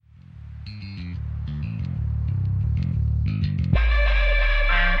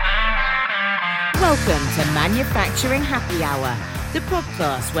Welcome to Manufacturing Happy Hour, the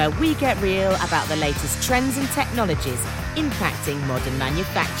podcast where we get real about the latest trends and technologies impacting modern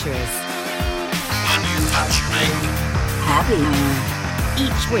manufacturers. Manufacturing Happy Hour.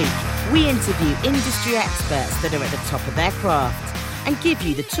 Each week, we interview industry experts that are at the top of their craft and give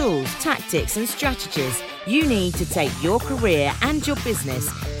you the tools, tactics, and strategies you need to take your career and your business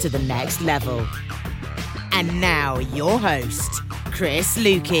to the next level. And now, your host, Chris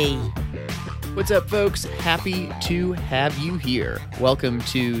Lukey. What's up, folks? Happy to have you here. Welcome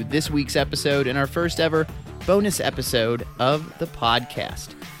to this week's episode and our first ever bonus episode of the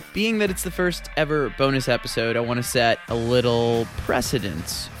podcast. Being that it's the first ever bonus episode, I want to set a little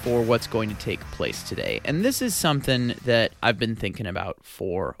precedence for what's going to take place today. And this is something that I've been thinking about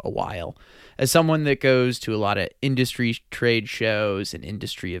for a while. As someone that goes to a lot of industry trade shows and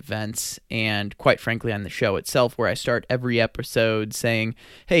industry events, and quite frankly on the show itself, where I start every episode saying,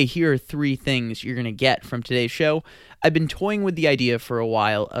 hey, here are 3 things you're going to get from today's show, I've been toying with the idea for a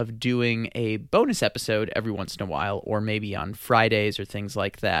while of doing a bonus episode every once in a while, or maybe on Fridays or things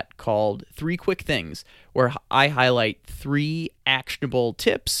like that, called 3 Quick Things, where I highlight 3 actionable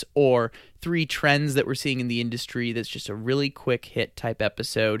tips or 3 trends that we're seeing in the industry that's just a really quick hit type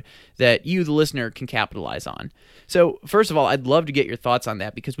episode that you, the listener, can capitalize on. So first of all, I'd love to get your thoughts on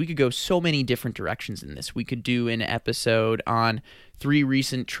that because we could go so many different directions in this. We could do an episode on 3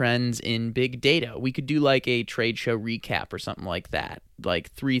 recent trends in big data. We could do like a trade show recap or something like that,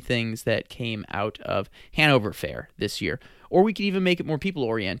 like 3 things that came out of Hanover Fair this year. Or we could even make it more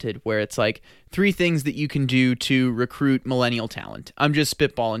people-oriented, where it's like 3 things that you can do to recruit millennial talent. I'm just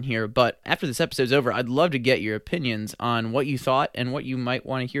spitballing here, but after this episode's over, I'd love to get your opinions on what you thought and what you might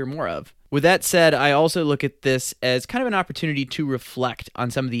want to hear more of. With that said, I also look at this as kind of an opportunity to reflect on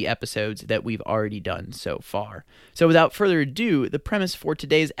some of the episodes that we've already done so far. So without further ado, the premise for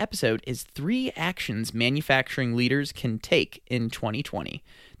today's episode is 3 actions manufacturing leaders can take in 2020.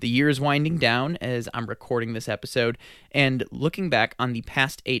 The year is winding down as I'm recording this episode, and looking back on the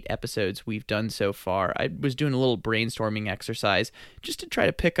past 8 episodes we've done so far, I was doing a little brainstorming exercise just to try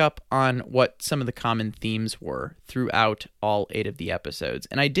to pick up on what some of the common themes were throughout all 8 of the episodes.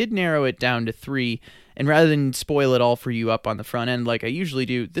 And I did narrow it down to 3, and rather than spoil it all for you up on the front end like I usually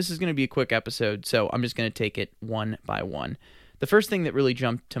do, this is going to be a quick episode, so I'm just going to take it one by one. The first thing that really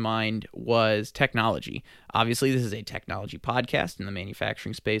jumped to mind was technology. Obviously, this is a technology podcast in the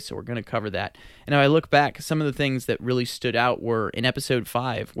manufacturing space, so we're going to cover that. And if I look back, some of the things that really stood out were in episode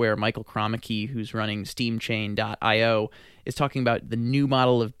 5, where Michael Kromicki, who's running SteamChain.io, is talking about the new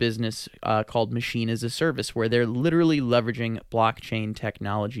model of business called Machine as a Service, where they're literally leveraging blockchain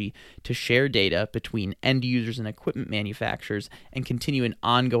technology to share data between end users and equipment manufacturers and continue an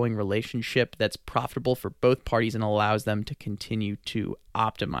ongoing relationship that's profitable for both parties and allows them to continue to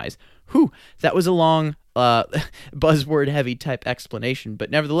optimize. That was a long buzzword-heavy type explanation, but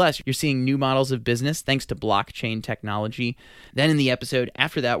nevertheless, you're seeing new models of business thanks to blockchain technology. Then in the episode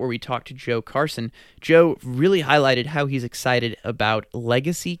after that, where we talked to Joe Carson, Joe really highlighted how he's excited about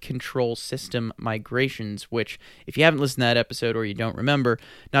legacy control system migrations, which, if you haven't listened to that episode or you don't remember,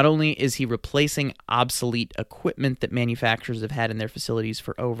 not only is he replacing obsolete equipment that manufacturers have had in their facilities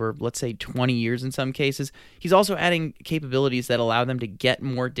for over, let's say, 20 years in some cases, he's also adding capabilities that allow them to get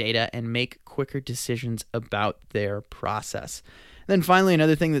more data and make quicker decisions about their process. Then finally,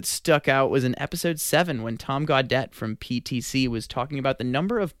 another thing that stuck out was in episode 7 when Tom Gaudette from PTC was talking about the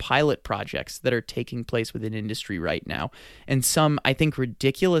number of pilot projects that are taking place within industry right now. And some, I think,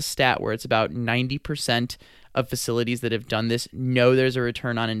 ridiculous stat where it's about 90% of facilities that have done this know there's a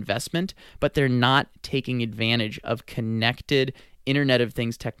return on investment, but they're not taking advantage of connected Internet of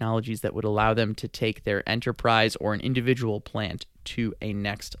Things technologies that would allow them to take their enterprise or an individual plant to a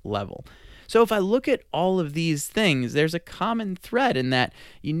next level. So if I look at all of these things, there's a common thread in that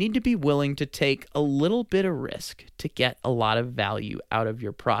you need to be willing to take a little bit of risk to get a lot of value out of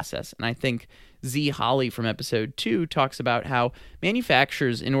your process. And I think Z Holly from episode 2 talks about how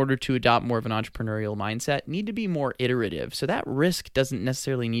manufacturers, in order to adopt more of an entrepreneurial mindset, need to be more iterative. So that risk doesn't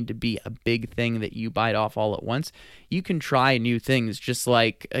necessarily need to be a big thing that you bite off all at once. You can try new things, just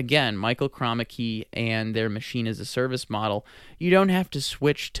like, again, Michael Kromicki and their Machine as a Service model. You don't have to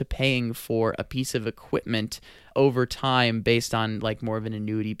switch to paying for a piece of equipment over time based on like more of an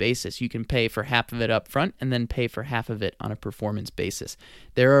annuity basis. You can pay for half of it up front and then pay for half of it on a performance basis.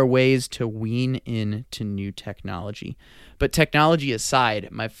 There are ways to wean into new technology. But technology aside,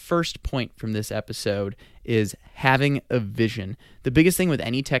 my first point from this episode is having a vision. The biggest thing with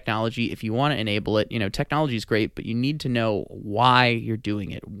any technology, if you want to enable it, technology is great, but you need to know why you're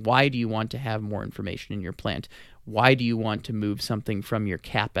doing it. Why do you want to have more information in your plant? Why do you want to move something from your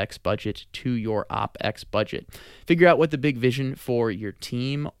CapEx budget to your OpEx budget? Figure out what the big vision for your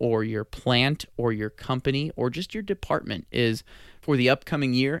team or your plant or your company or just your department is for the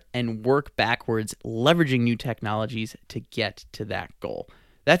upcoming year and work backwards, leveraging new technologies to get to that goal.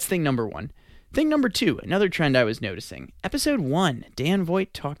 That's thing number one. Thing number two, another trend I was noticing. Episode 1, Dan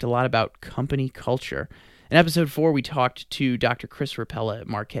Voigt talked a lot about company culture. In episode 4, we talked to Dr. Chris Rapella at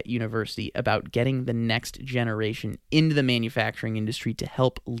Marquette University about getting the next generation into the manufacturing industry to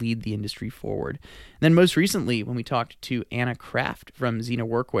help lead the industry forward. And then most recently, when we talked to Anna Kraft from Xena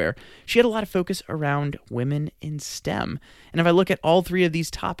Workwear, she had a lot of focus around women in STEM. And if I look at all three of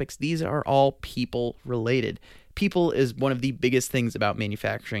these topics, these are all people related. People is one of the biggest things about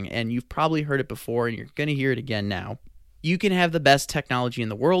manufacturing, and you've probably heard it before, and you're going to hear it again now. You can have the best technology in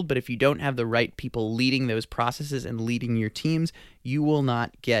the world, but if you don't have the right people leading those processes and leading your teams, you will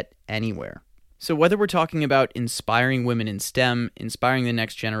not get anywhere. So whether we're talking about inspiring women in STEM, inspiring the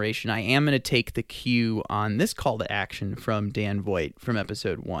next generation, I am going to take the cue on this call to action from Dan Voigt from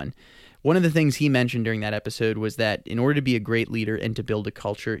episode 1. One of the things he mentioned during that episode was that in order to be a great leader and to build a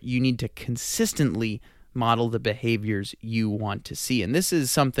culture, you need to consistently model the behaviors you want to see. And this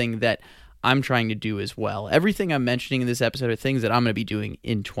is something that I'm trying to do as well. Everything I'm mentioning in this episode are things that I'm going to be doing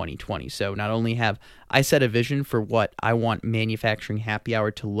in 2020. So not only have I set a vision for what I want Manufacturing Happy Hour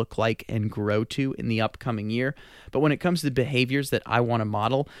to look like and grow to in the upcoming year, but when it comes to the behaviors that I want to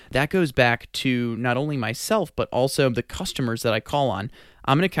model, that goes back to not only myself, but also the customers that I call on.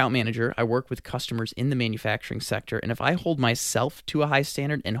 I'm an account manager. I work with customers in the manufacturing sector, and if I hold myself to a high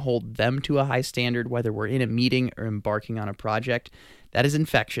standard and hold them to a high standard, whether we're in a meeting or embarking on a project, that is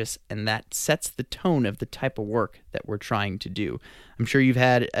infectious, and that sets the tone of the type of work that we're trying to do. I'm sure you've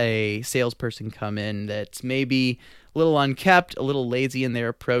had a salesperson come in that's maybe a little unkept, a little lazy in their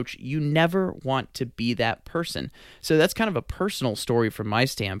approach. You never want to be that person. So that's kind of a personal story from my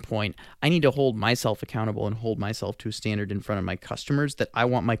standpoint. I need to hold myself accountable and hold myself to a standard in front of my customers that I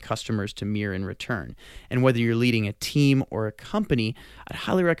want my customers to mirror in return. And whether you're leading a team or a company, I'd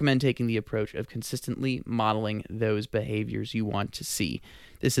highly recommend taking the approach of consistently modeling those behaviors you want to see.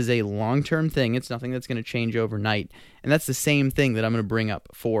 This is a long-term thing. It's nothing that's going to change overnight. And that's the same thing that I'm going to bring up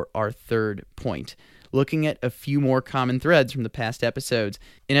for our third point. Looking at a few more common threads from the past episodes.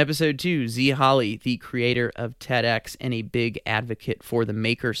 In episode 2, Z Holly, the creator of TEDx and a big advocate for the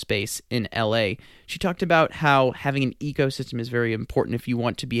makerspace in LA, she talked about how having an ecosystem is very important if you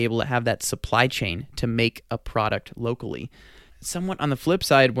want to be able to have that supply chain to make a product locally. Somewhat on the flip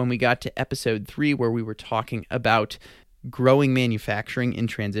side, when we got to episode 3, where we were talking about growing manufacturing in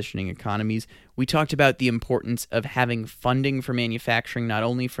transitioning economies, we talked about the importance of having funding for manufacturing, not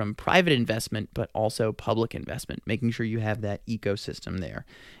only from private investment, but also public investment, making sure you have that ecosystem there.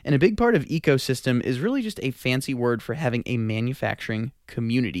 And a big part of ecosystem is really just a fancy word for having a manufacturing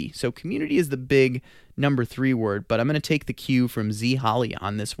community. So community is the big number 3 word, but I'm going to take the cue from Z Holly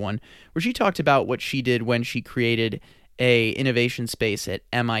on this one, where she talked about what she did when she created a innovation space at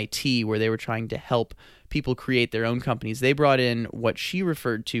MIT where they were trying to help people create their own companies. They brought in what she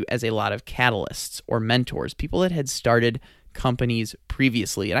referred to as a lot of catalysts or mentors, people that had started companies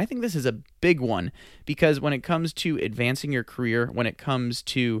previously. And I think this is a big one because when it comes to advancing your career, when it comes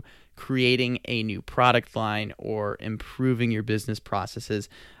to creating a new product line or improving your business processes,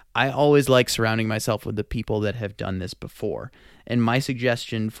 I always like surrounding myself with the people that have done this before. And my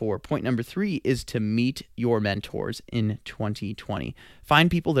suggestion for point number 3 is to meet your mentors in 2020.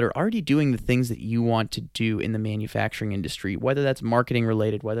 Find people that are already doing the things that you want to do in the manufacturing industry, whether that's marketing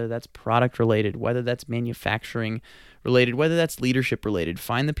related, whether that's product related, whether that's manufacturing related, whether that's leadership related.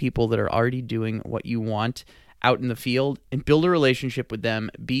 Find the people that are already doing what you want out in the field and build a relationship with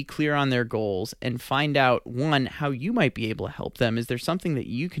them, be clear on their goals, and find out, one, how you might be able to help them. Is there something that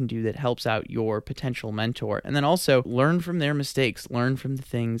you can do that helps out your potential mentor? And then also learn from their mistakes, learn from the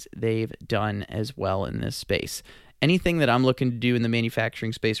things they've done as well in this space. Anything that I'm looking to do in the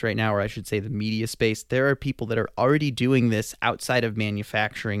manufacturing space right now, or I should say the media space, there are people that are already doing this outside of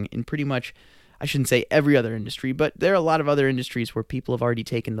manufacturing in pretty much, I shouldn't say every other industry, but there are a lot of other industries where people have already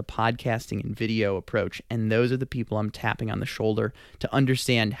taken the podcasting and video approach, and those are the people I'm tapping on the shoulder to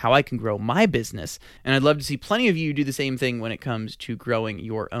understand how I can grow my business. And I'd love to see plenty of you do the same thing when it comes to growing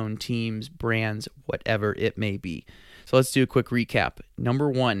your own teams, brands, whatever it may be. So let's do a quick recap. Number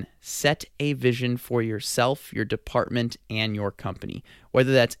 1, set a vision for yourself, your department, and your company.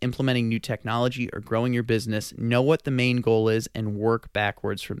 Whether that's implementing new technology or growing your business, know what the main goal is and work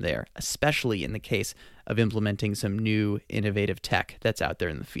backwards from there, especially in the case of implementing some new innovative tech that's out there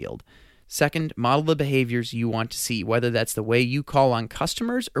in the field. Second, model the behaviors you want to see, whether that's the way you call on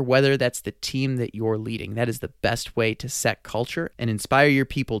customers or whether that's the team that you're leading. That is the best way to set culture and inspire your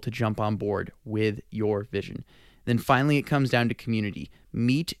people to jump on board with your vision. Then finally, it comes down to community.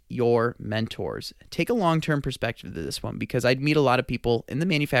 Meet your mentors. Take a long-term perspective to this one, because I'd meet a lot of people in the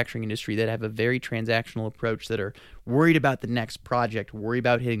manufacturing industry that have a very transactional approach, that are worried about the next project, worried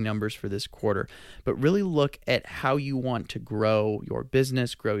about hitting numbers for this quarter, but really look at how you want to grow your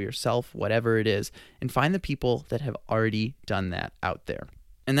business, grow yourself, whatever it is, and find the people that have already done that out there.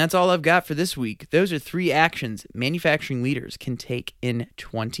 And that's all I've got for this week. Those are 3 actions manufacturing leaders can take in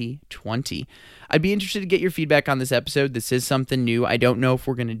 2020. I'd be interested to get your feedback on this episode. This is something new. I don't know if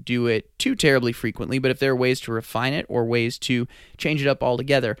we're going to do it too terribly frequently, but if there are ways to refine it or ways to change it up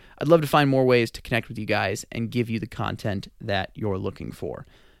altogether, I'd love to find more ways to connect with you guys and give you the content that you're looking for.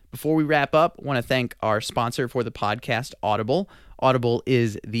 Before we wrap up, I want to thank our sponsor for the podcast, Audible. Audible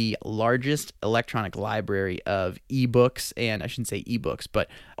is the largest electronic library of ebooks, and I shouldn't say ebooks, but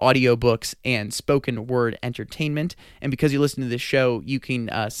audiobooks and spoken word entertainment. And because you listen to this show, you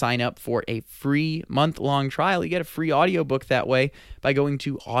can sign up for a free month-long trial. You get a free audiobook that way by going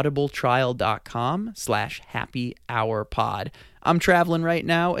to audibletrial.com/happyhourpod. I'm traveling right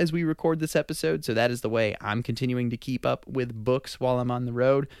now as we record this episode, so that is the way I'm continuing to keep up with books while I'm on the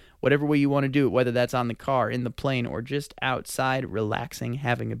road. Whatever way you want to do it, whether that's on the car, in the plane, or just outside relaxing,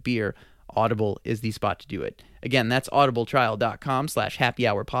 having a beer, Audible is the spot to do it. Again, that's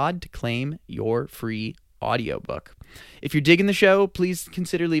audibletrial.com/happyhourpod to claim your free audiobook. If you're digging the show, please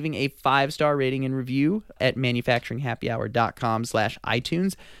consider leaving a 5-star rating and review at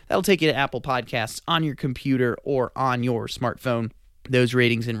manufacturinghappyhour.com/iTunes. That'll take you to Apple Podcasts on your computer or on your smartphone. Those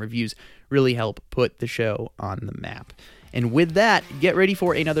ratings and reviews really help put the show on the map. And with that, get ready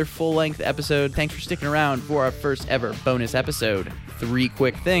for another full-length episode. Thanks for sticking around for our first ever bonus episode, 3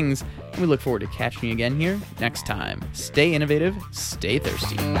 quick things. And we look forward to catching you again here next time. Stay innovative, stay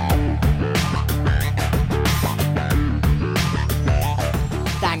thirsty.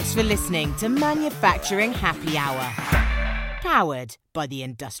 Thanks for listening to Manufacturing Happy Hour, powered by the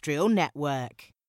Industrial Network.